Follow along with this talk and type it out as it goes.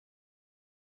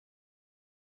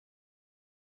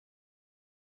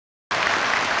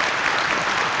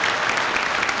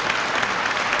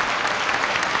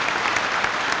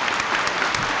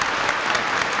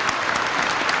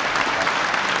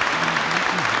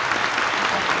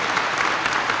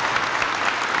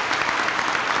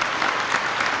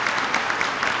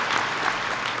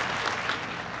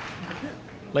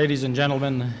Ladies and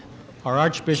gentlemen, our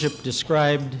Archbishop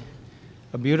described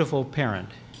a beautiful parent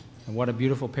and what a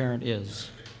beautiful parent is.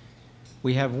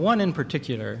 We have one in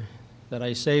particular that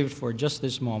I saved for just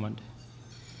this moment.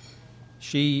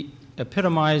 She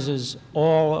epitomizes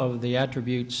all of the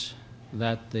attributes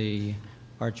that the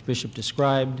Archbishop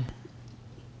described.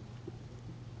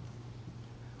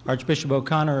 Archbishop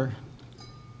O'Connor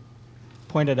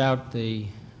pointed out the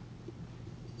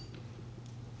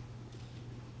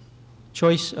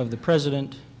choice of the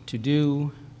president to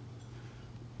do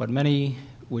what many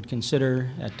would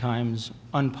consider at times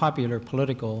unpopular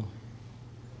political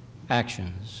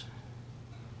actions,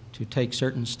 to take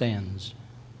certain stands.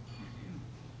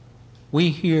 We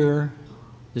here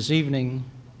this evening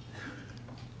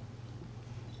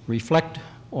reflect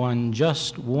on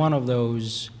just one of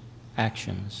those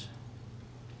actions,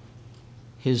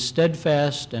 his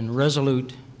steadfast and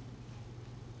resolute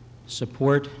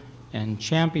support and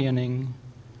championing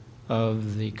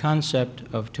of the concept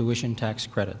of tuition tax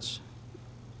credits.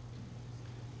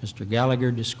 Mr. Gallagher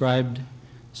described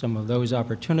some of those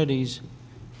opportunities.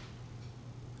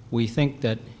 We think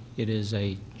that it is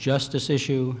a justice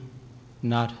issue,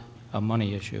 not a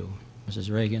money issue. Mrs.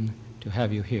 Reagan, to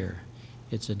have you here.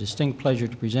 It's a distinct pleasure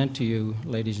to present to you,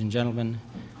 ladies and gentlemen,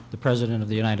 the President of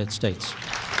the United States.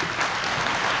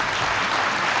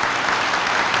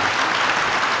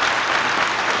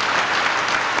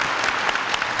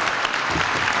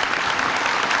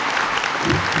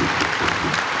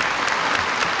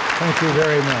 Thank you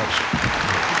very much.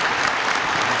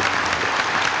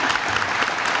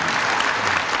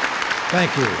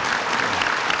 Thank you.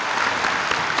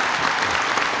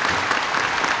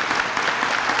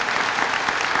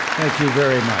 Thank you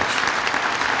very much.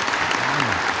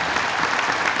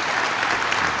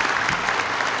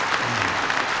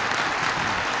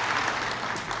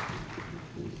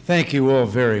 Thank you all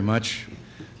very much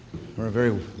for a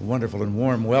very wonderful and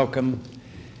warm welcome.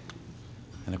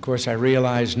 And of course, I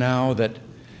realize now that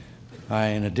I,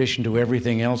 in addition to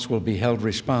everything else, will be held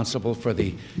responsible for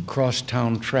the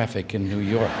cross-town traffic in New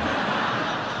York.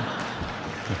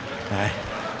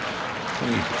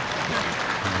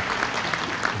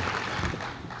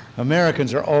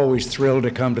 Americans are always thrilled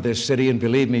to come to this city, and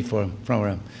believe me, from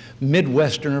a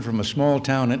Midwesterner from a small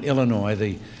town in Illinois,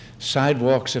 the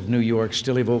sidewalks of New York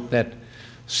still evoke that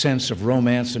sense of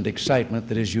romance and excitement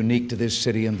that is unique to this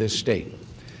city and this state.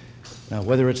 Now,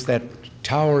 whether it's that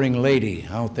towering lady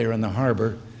out there in the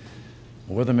harbor,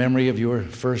 or the memory of your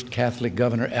first Catholic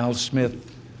governor, Al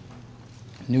Smith,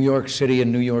 New York City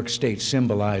and New York State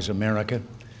symbolize America,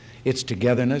 its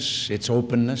togetherness, its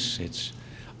openness, its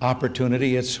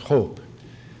opportunity, its hope.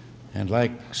 And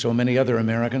like so many other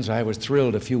Americans, I was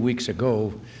thrilled a few weeks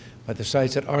ago by the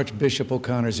sights at Archbishop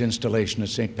O'Connor's installation at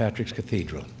St. Patrick's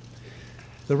Cathedral.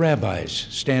 The rabbis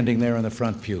standing there in the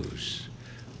front pews,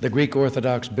 the Greek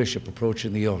Orthodox bishop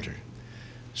approaching the altar,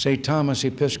 St. Thomas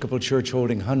Episcopal Church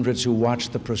holding hundreds who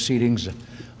watched the proceedings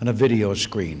on a video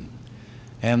screen,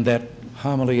 and that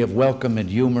homily of welcome and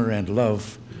humor and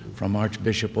love from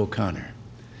Archbishop O'Connor.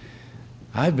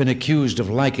 I've been accused of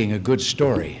liking a good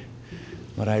story,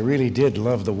 but I really did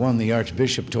love the one the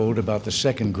Archbishop told about the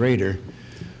second grader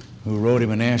who wrote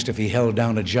him and asked if he held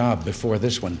down a job before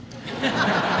this one.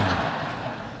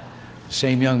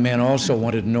 Same young man also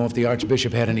wanted to know if the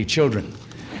Archbishop had any children.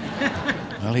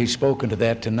 Well, he's spoken to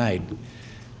that tonight.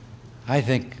 I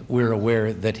think we're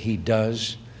aware that he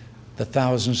does. The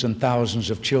thousands and thousands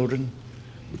of children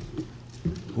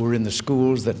who are in the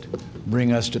schools that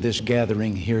bring us to this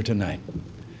gathering here tonight.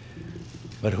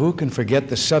 But who can forget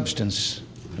the substance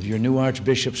of your new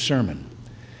Archbishop's sermon?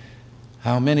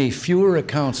 How many fewer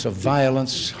accounts of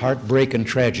violence, heartbreak, and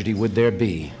tragedy would there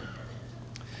be,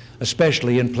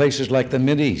 especially in places like the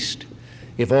Mideast,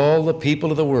 if all the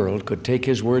people of the world could take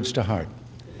his words to heart?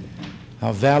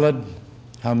 How valid,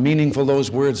 how meaningful those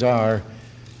words are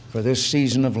for this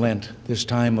season of Lent, this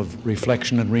time of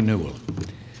reflection and renewal.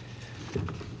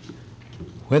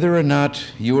 Whether or not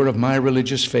you are of my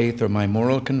religious faith or my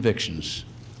moral convictions,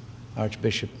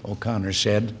 Archbishop O'Connor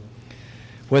said,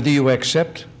 whether you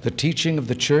accept the teaching of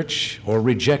the Church or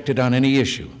reject it on any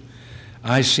issue,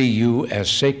 I see you as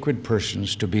sacred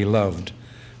persons to be loved,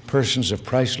 persons of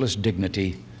priceless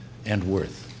dignity and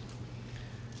worth.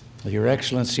 Well, Your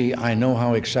Excellency, I know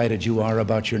how excited you are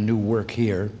about your new work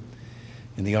here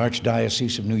in the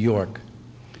Archdiocese of New York.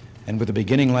 And with a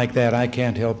beginning like that, I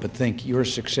can't help but think your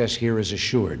success here is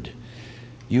assured.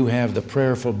 You have the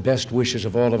prayerful best wishes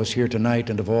of all of us here tonight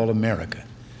and of all America.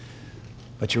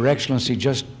 But Your Excellency,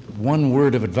 just one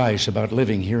word of advice about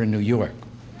living here in New York.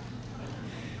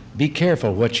 Be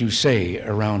careful what you say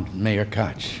around Mayor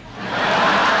Koch.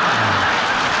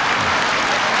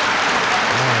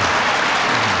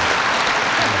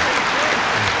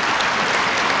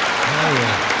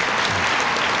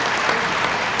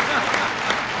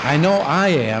 I know I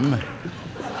am.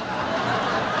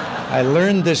 I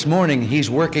learned this morning he's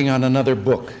working on another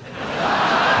book.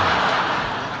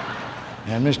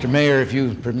 And Mr. Mayor,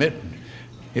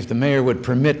 if the mayor would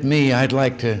permit me, I'd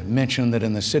like to mention that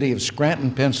in the city of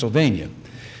Scranton, Pennsylvania,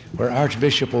 where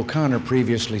Archbishop O'Connor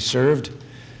previously served,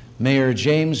 Mayor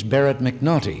James Barrett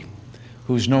McNaughty,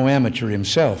 who's no amateur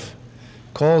himself,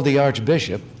 called the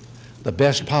Archbishop the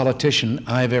best politician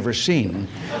I've ever seen.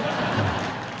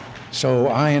 So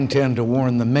I intend to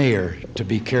warn the mayor to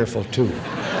be careful too.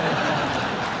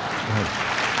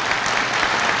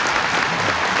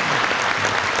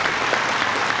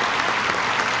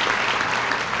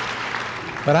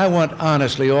 But I want,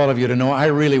 honestly, all of you to know I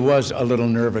really was a little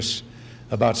nervous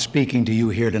about speaking to you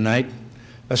here tonight,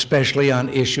 especially on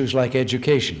issues like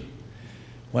education.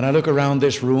 When I look around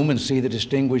this room and see the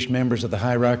distinguished members of the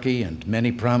hierarchy and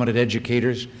many prominent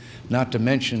educators, not to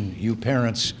mention you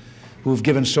parents who've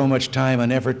given so much time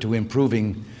and effort to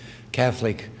improving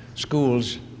Catholic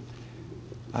schools,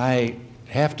 I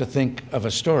have to think of a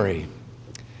story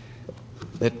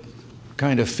that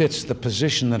kind of fits the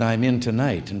position that I'm in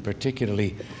tonight, and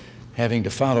particularly having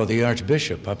to follow the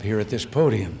Archbishop up here at this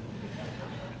podium.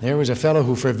 There was a fellow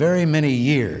who for very many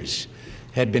years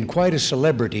had been quite a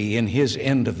celebrity in his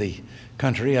end of the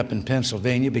country up in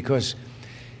Pennsylvania because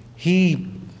he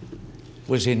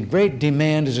was in great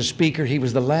demand as a speaker. He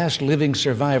was the last living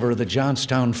survivor of the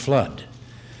Johnstown flood.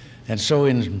 And so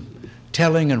in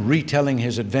telling and retelling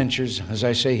his adventures, as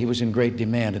I say, he was in great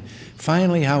demand. And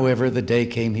finally, however, the day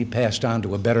came he passed on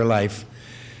to a better life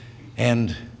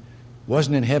and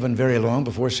wasn't in heaven very long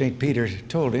before St. Peter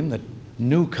told him that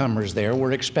newcomers there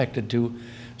were expected to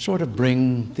sort of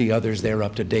bring the others there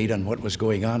up to date on what was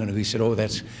going on. And he said, oh,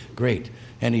 that's great.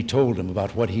 And he told him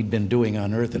about what he'd been doing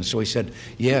on earth. And so he said,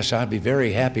 yes, I'd be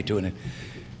very happy to. And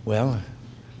well,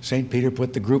 St. Peter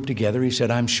put the group together. He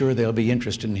said, I'm sure they'll be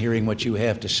interested in hearing what you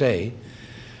have to say.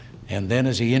 And then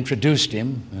as he introduced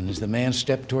him, and as the man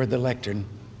stepped toward the lectern,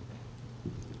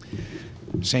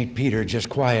 St. Peter just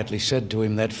quietly said to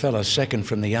him, that fellow second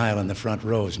from the aisle in the front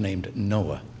row is named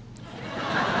Noah.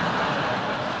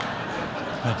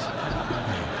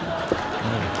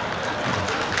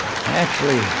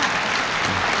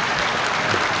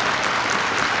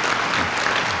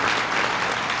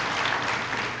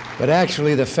 But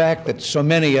actually, the fact that so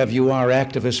many of you are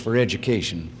activists for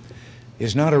education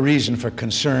is not a reason for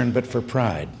concern, but for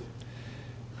pride.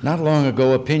 Not long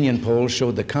ago, opinion polls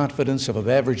showed the confidence of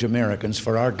average Americans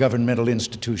for our governmental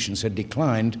institutions had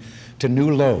declined to new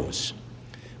lows.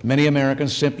 Many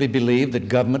Americans simply believed that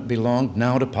government belonged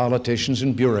now to politicians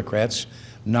and bureaucrats,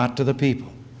 not to the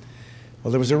people.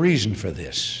 Well, there was a reason for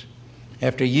this.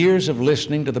 After years of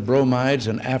listening to the bromides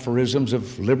and aphorisms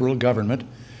of liberal government,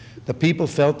 the people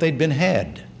felt they'd been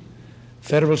had.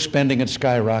 Federal spending had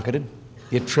skyrocketed.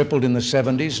 It tripled in the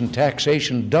 70s, and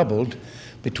taxation doubled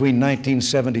between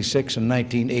 1976 and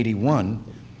 1981.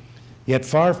 Yet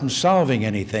far from solving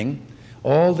anything,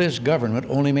 all this government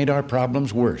only made our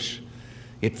problems worse.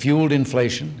 It fueled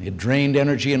inflation, it drained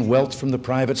energy and wealth from the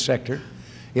private sector,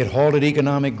 it halted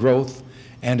economic growth,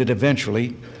 and it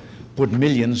eventually put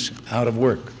millions out of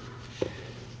work.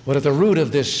 But at the root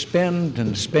of this spend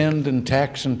and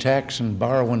tax and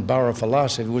borrow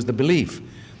philosophy was the belief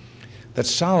that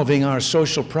solving our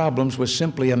social problems was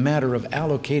simply a matter of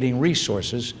allocating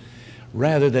resources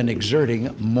rather than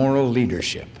exerting moral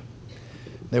leadership.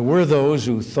 There were those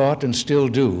who thought, and still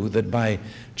do, that by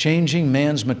changing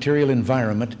man's material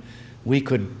environment, we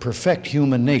could perfect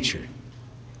human nature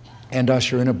and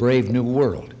usher in a brave new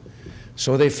world.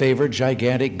 So they favored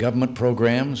gigantic government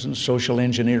programs and social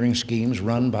engineering schemes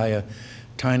run by a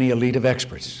tiny elite of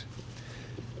experts.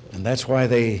 And that's why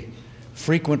they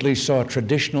frequently saw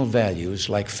traditional values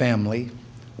like family,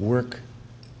 work,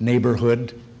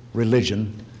 neighborhood,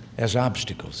 religion as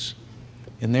obstacles.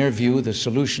 In their view, the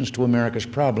solutions to America's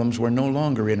problems were no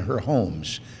longer in her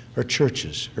homes, her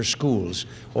churches, her schools,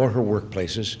 or her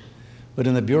workplaces, but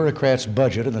in the bureaucrat's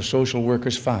budget and the social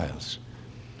worker's files.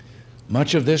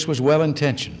 Much of this was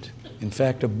well-intentioned. In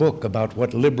fact, a book about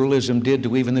what liberalism did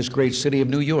to even this great city of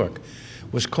New York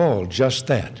was called just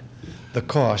that, The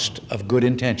Cost of Good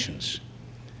Intentions.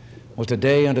 Well,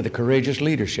 today, under the courageous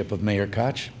leadership of Mayor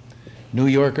Koch, New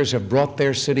Yorkers have brought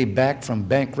their city back from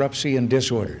bankruptcy and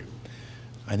disorder.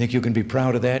 I think you can be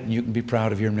proud of that, and you can be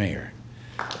proud of your mayor.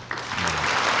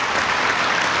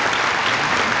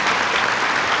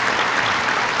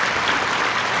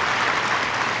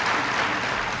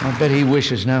 I bet he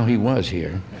wishes now he was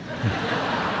here.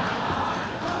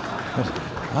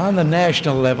 On the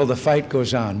national level, the fight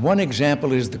goes on. One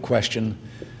example is the question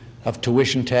of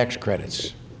tuition tax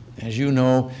credits. As you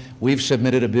know, we've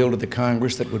submitted a bill to the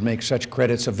Congress that would make such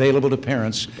credits available to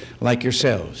parents like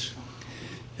yourselves.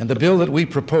 And the bill that we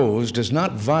propose does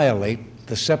not violate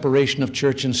the separation of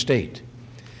church and state,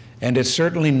 and it's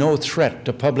certainly no threat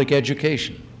to public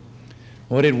education.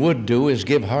 What it would do is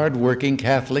give hard-working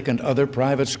Catholic and other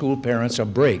private school parents a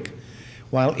break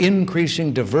while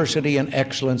increasing diversity and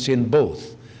excellence in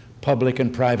both public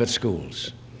and private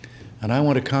schools. And I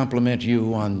want to compliment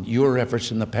you on your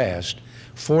efforts in the past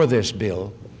for this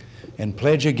bill and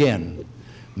pledge again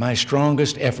my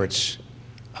strongest efforts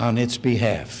on its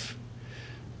behalf.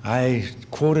 I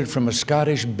quoted from a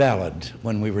Scottish ballad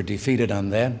when we were defeated on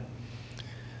that.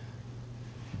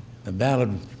 The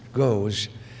ballad goes,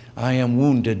 "I am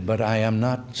wounded, but I am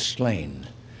not slain.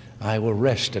 I will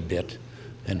rest a bit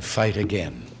and fight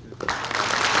again."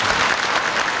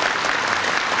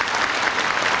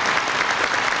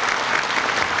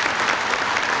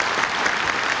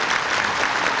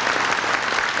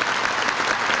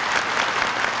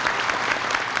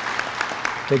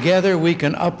 Together we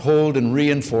can uphold and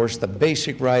reinforce the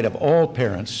basic right of all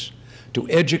parents to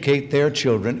educate their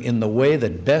children in the way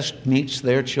that best meets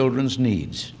their children's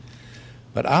needs.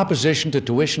 But opposition to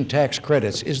tuition tax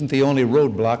credits isn't the only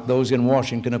roadblock those in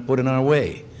Washington have put in our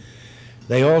way.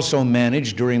 They also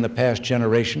managed during the past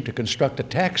generation to construct a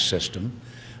tax system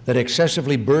that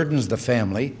excessively burdens the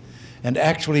family and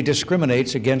actually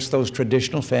discriminates against those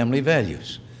traditional family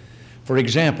values. For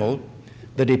example,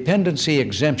 the dependency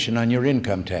exemption on your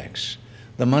income tax,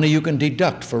 the money you can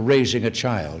deduct for raising a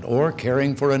child or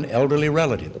caring for an elderly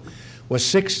relative, was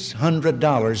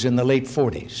 $600 in the late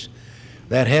 40s.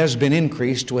 That has been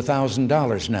increased to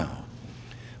 $1,000 now.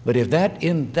 But if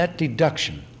that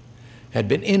deduction had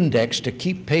been indexed to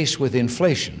keep pace with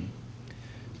inflation,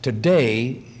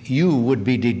 today you would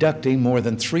be deducting more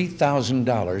than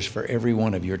 $3,000 for every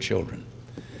one of your children.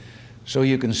 So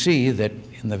you can see that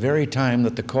in the very time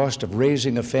that the cost of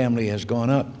raising a family has gone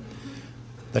up,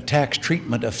 the tax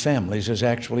treatment of families has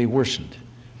actually worsened.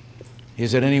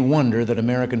 Is it any wonder that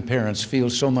American parents feel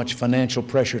so much financial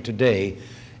pressure today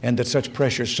and that such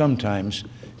pressures sometimes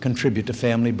contribute to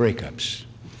family breakups?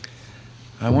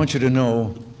 I want you to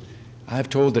know I've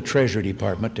told the Treasury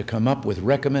Department to come up with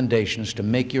recommendations to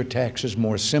make your taxes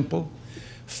more simple,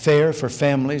 fair for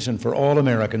families and for all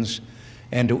Americans,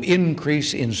 and to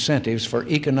increase incentives for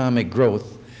economic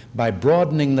growth by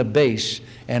broadening the base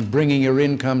and bringing your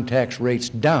income tax rates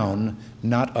down,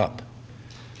 not up.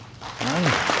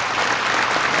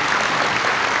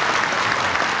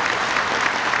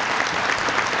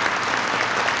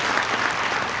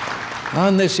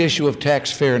 On this issue of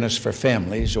tax fairness for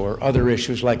families or other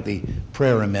issues like the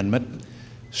prayer amendment,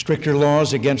 stricter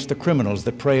laws against the criminals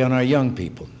that prey on our young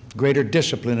people, greater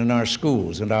discipline in our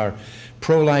schools, and our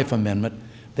pro-life amendment,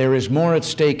 there is more at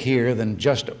stake here than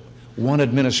just one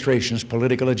administration's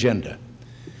political agenda.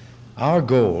 Our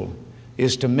goal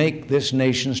is to make this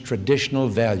nation's traditional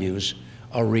values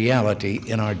a reality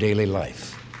in our daily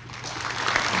life.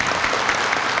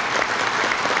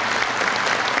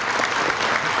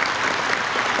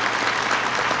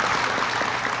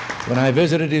 When I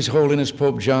visited His Holiness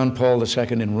Pope John Paul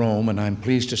II in Rome, and I'm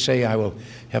pleased to say I will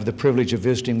have the privilege of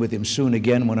visiting with him soon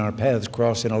again when our paths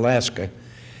cross in Alaska,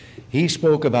 he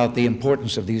spoke about the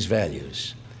importance of these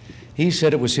values. He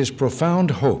said it was his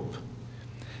profound hope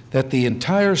that the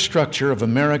entire structure of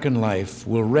American life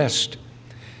will rest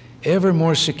ever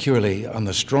more securely on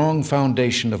the strong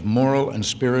foundation of moral and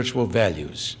spiritual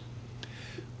values.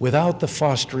 Without the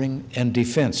fostering and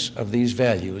defense of these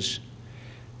values,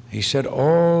 he said,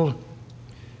 all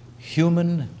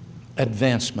human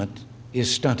advancement is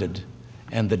stunted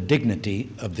and the dignity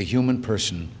of the human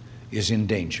person is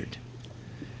endangered.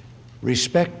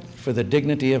 Respect for the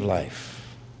dignity of life,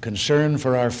 concern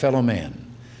for our fellow man,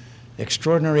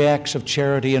 extraordinary acts of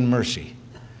charity and mercy.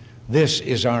 This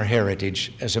is our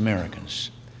heritage as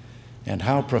Americans, and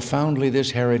how profoundly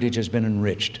this heritage has been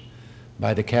enriched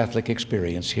by the Catholic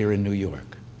experience here in New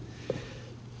York.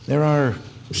 There are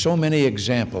so many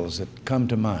examples that come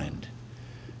to mind.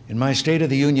 In my State of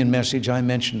the Union message, I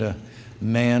mentioned a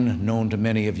man known to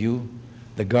many of you,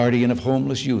 the guardian of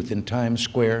homeless youth in Times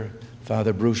Square,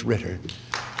 Father Bruce Ritter.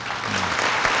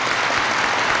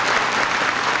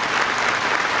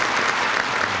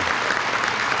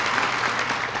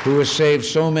 Who has saved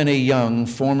so many young,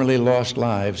 formerly lost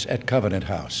lives at Covenant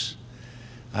House.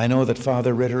 I know that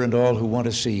Father Ritter and all who want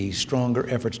to see stronger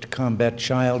efforts to combat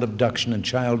child abduction and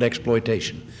child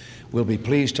exploitation will be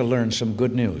pleased to learn some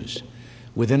good news.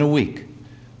 Within a week,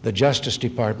 the Justice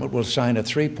Department will sign a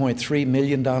 $3.3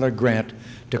 million grant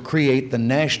to create the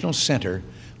National Center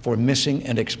for Missing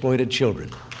and Exploited Children.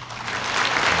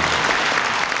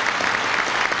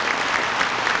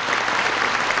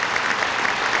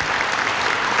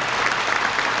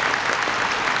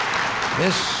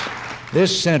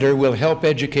 This center will help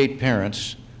educate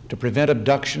parents to prevent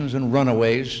abductions and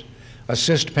runaways,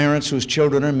 assist parents whose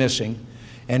children are missing,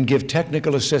 and give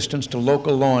technical assistance to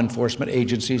local law enforcement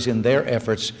agencies in their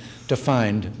efforts to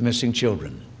find missing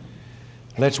children.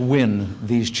 Let's win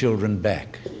these children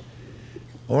back.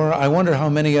 Or I wonder how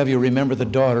many of you remember the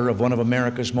daughter of one of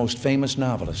America's most famous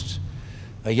novelists,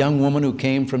 a young woman who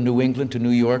came from New England to New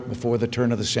York before the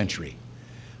turn of the century.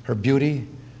 Her beauty,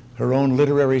 her own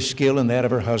literary skill, and that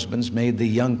of her husband's made the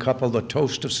young couple the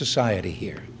toast of society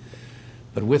here.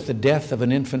 But with the death of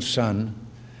an infant son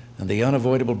and the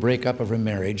unavoidable breakup of her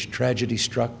marriage, tragedy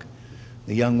struck.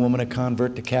 The young woman, a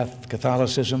convert to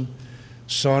Catholicism,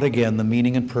 sought again the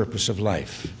meaning and purpose of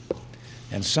life.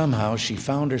 And somehow she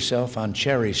found herself on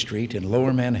Cherry Street in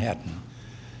Lower Manhattan.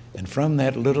 And from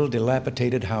that little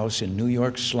dilapidated house in New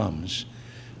York's slums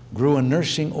grew a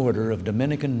nursing order of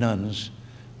Dominican nuns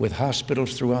with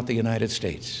hospitals throughout the United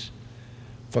States.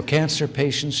 For cancer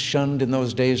patients shunned in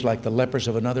those days like the lepers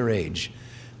of another age,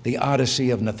 the odyssey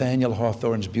of Nathaniel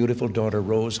Hawthorne's beautiful daughter,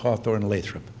 Rose Hawthorne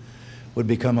Lathrop, would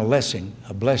become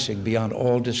a blessing beyond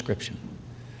all description.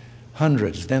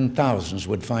 Hundreds, then thousands,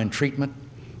 would find treatment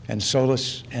and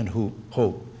solace and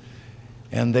hope,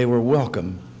 and they were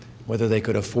welcome whether they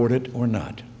could afford it or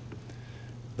not.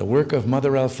 The work of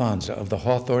Mother Alfonsa of the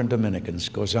Hawthorne Dominicans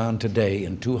goes on today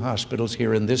in 2 hospitals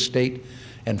here in this state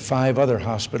and 5 other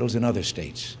hospitals in other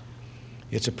states.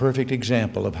 It's a perfect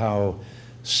example of how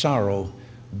sorrow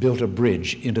built a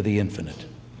bridge into the infinite,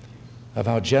 of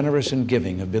how generous and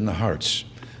giving have been the hearts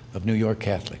of New York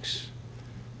Catholics.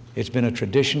 It's been a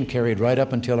tradition carried right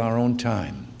up until our own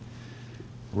time.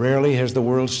 Rarely has the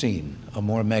world seen a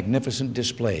more magnificent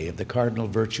display of the cardinal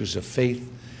virtues of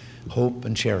faith, hope,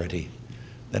 and charity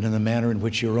than in the manner in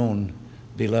which your own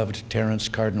beloved Terence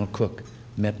Cardinal Cook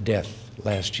met death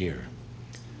last year.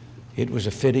 It was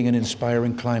a fitting and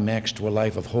inspiring climax to a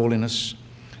life of holiness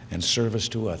and service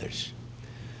to others.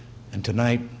 And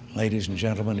tonight, ladies and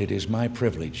gentlemen, it is my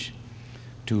privilege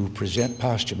to present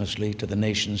posthumously to the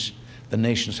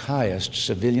nation's highest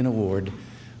civilian award,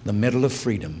 the Medal of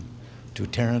Freedom, to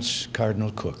Terence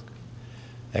Cardinal Cook.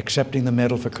 Accepting the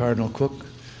medal for Cardinal Cook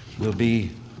will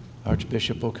be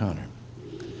Archbishop O'Connor.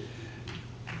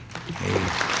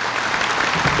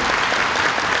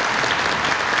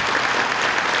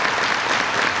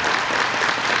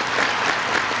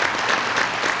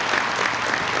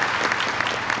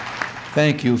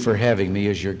 Thank you for having me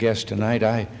as your guest tonight.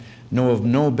 I know of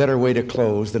no better way to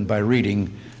close than by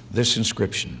reading this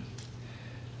inscription.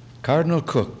 Cardinal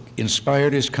Cook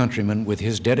inspired his countrymen with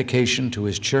his dedication to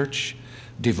his church,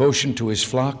 devotion to his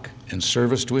flock, and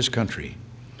service to his country.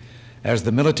 As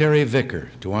the military vicar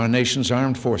to our nation's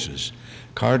armed forces,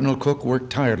 Cardinal Cook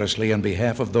worked tirelessly on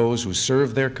behalf of those who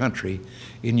served their country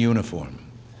in uniform.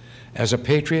 As a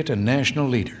patriot and national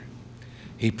leader,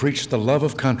 he preached the love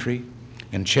of country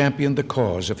and championed the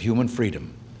cause of human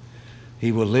freedom.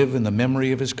 He will live in the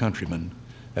memory of his countrymen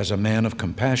as a man of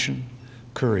compassion,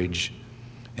 courage,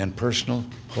 and personal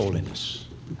holiness.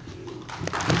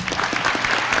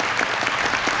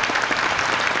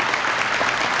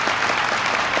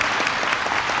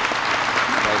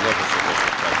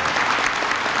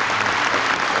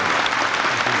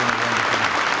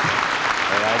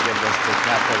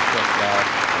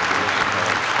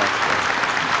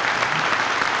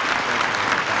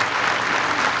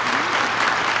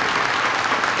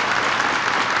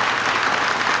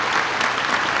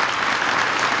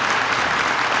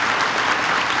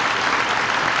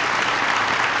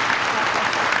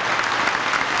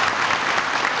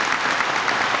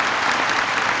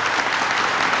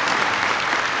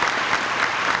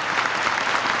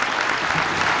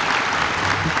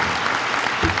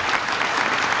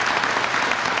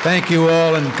 Thank you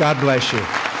all, and God bless you.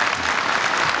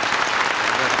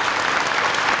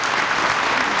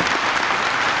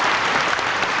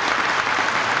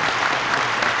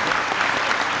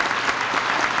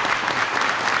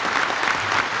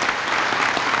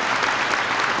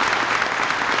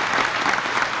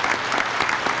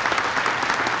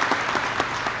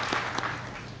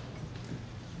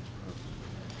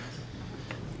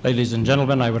 Ladies and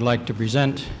gentlemen, I would like to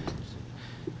present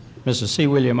Mrs. C.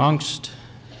 William Ongst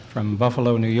from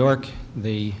Buffalo, New York,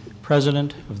 the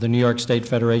president of the New York State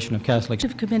Federation of Catholic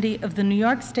Committee of the New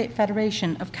York State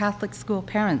Federation of Catholic School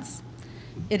Parents.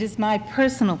 It is my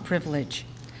personal privilege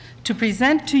to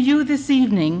present to you this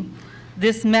evening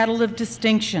this Medal of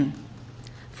Distinction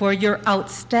for your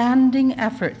outstanding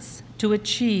efforts to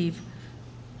achieve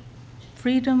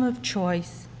freedom of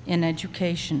choice in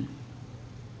education.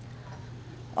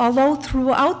 Although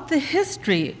throughout the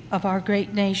history of our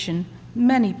great nation,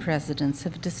 many presidents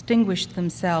have distinguished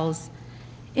themselves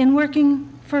in working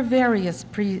for various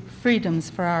freedoms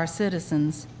for our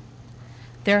citizens.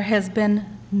 There has been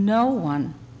no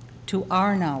one, to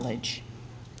our knowledge,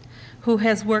 who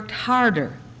has worked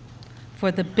harder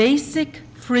for the basic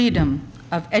freedom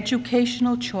of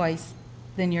educational choice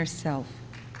than yourself.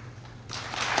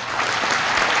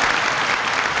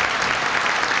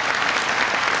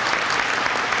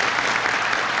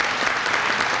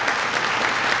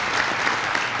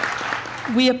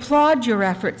 We applaud your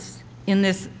efforts in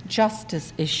this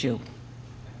justice issue.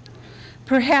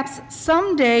 Perhaps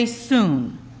someday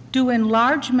soon, due in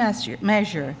large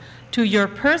measure to your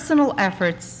personal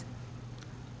efforts,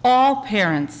 all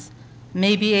parents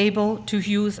may be able to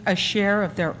use a share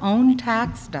of their own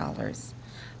tax dollars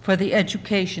for the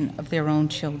education of their own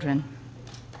children.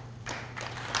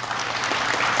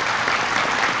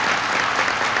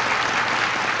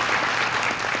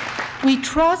 We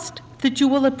trust that you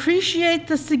will appreciate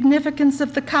the significance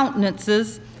of the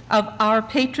countenances of our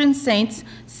patron saints,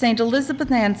 St.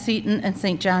 Elizabeth Ann Seton and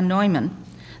St. John Neumann,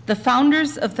 the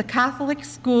founders of the Catholic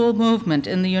school movement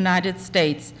in the United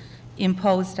States,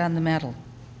 imposed on the medal.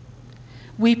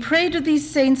 We pray to these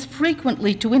saints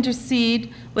frequently to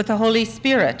intercede with the Holy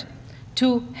Spirit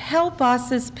to help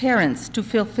us as parents to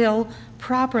fulfill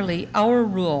properly our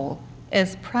role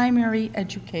as primary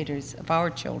educators of our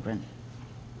children.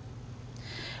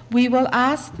 We will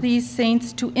ask these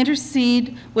saints to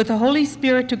intercede with the Holy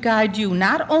Spirit to guide you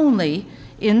not only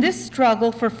in this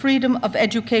struggle for freedom of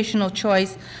educational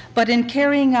choice, but in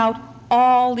carrying out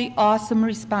all the awesome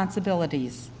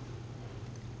responsibilities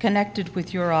connected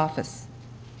with your office.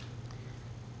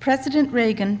 President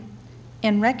Reagan,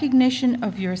 in recognition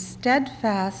of your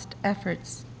steadfast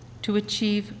efforts to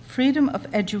achieve freedom of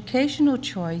educational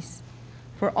choice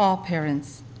for all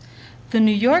parents, the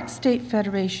New York State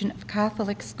Federation of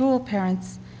Catholic School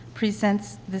Parents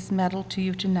presents this medal to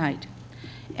you tonight.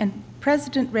 And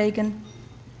President Reagan,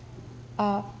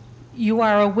 you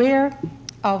are aware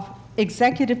of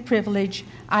executive privilege.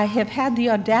 I have had the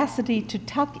audacity to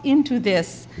tuck into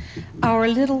this our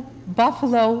little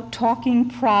buffalo talking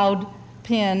proud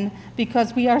pin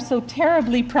because we are so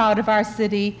terribly proud of our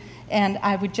city, and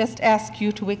I would just ask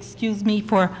you to excuse me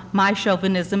for my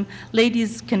chauvinism.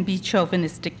 Ladies can be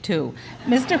chauvinistic too.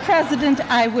 Mr. President,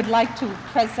 I would like to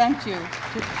present you.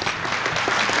 Thank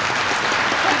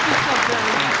you so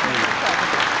very much, Mr.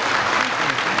 President.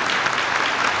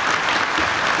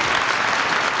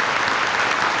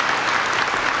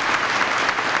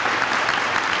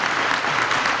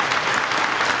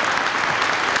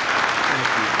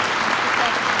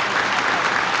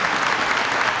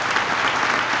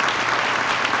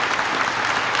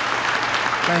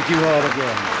 Thank you all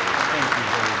again. Thank you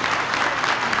very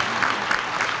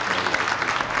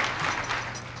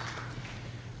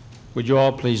much. Would you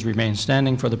all please remain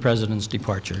standing for the President's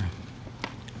departure?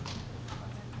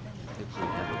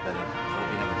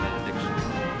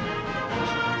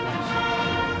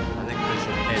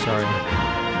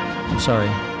 I'm sorry.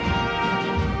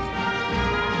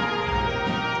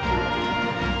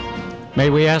 May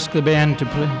we ask the band to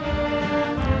play?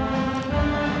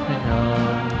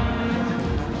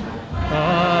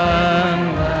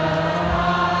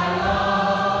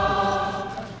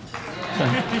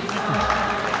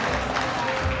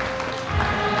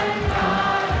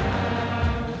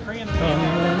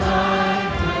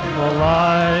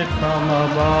 Light from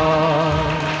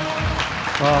above,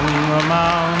 from the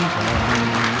mountain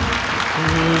to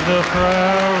the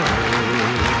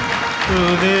prairie, to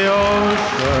the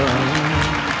ocean,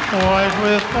 white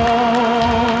with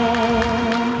foam.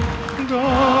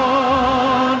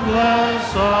 God bless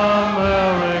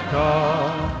America,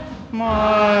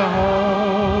 my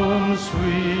home,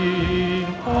 sweet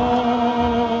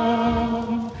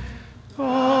home.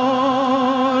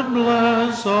 God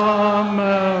bless America.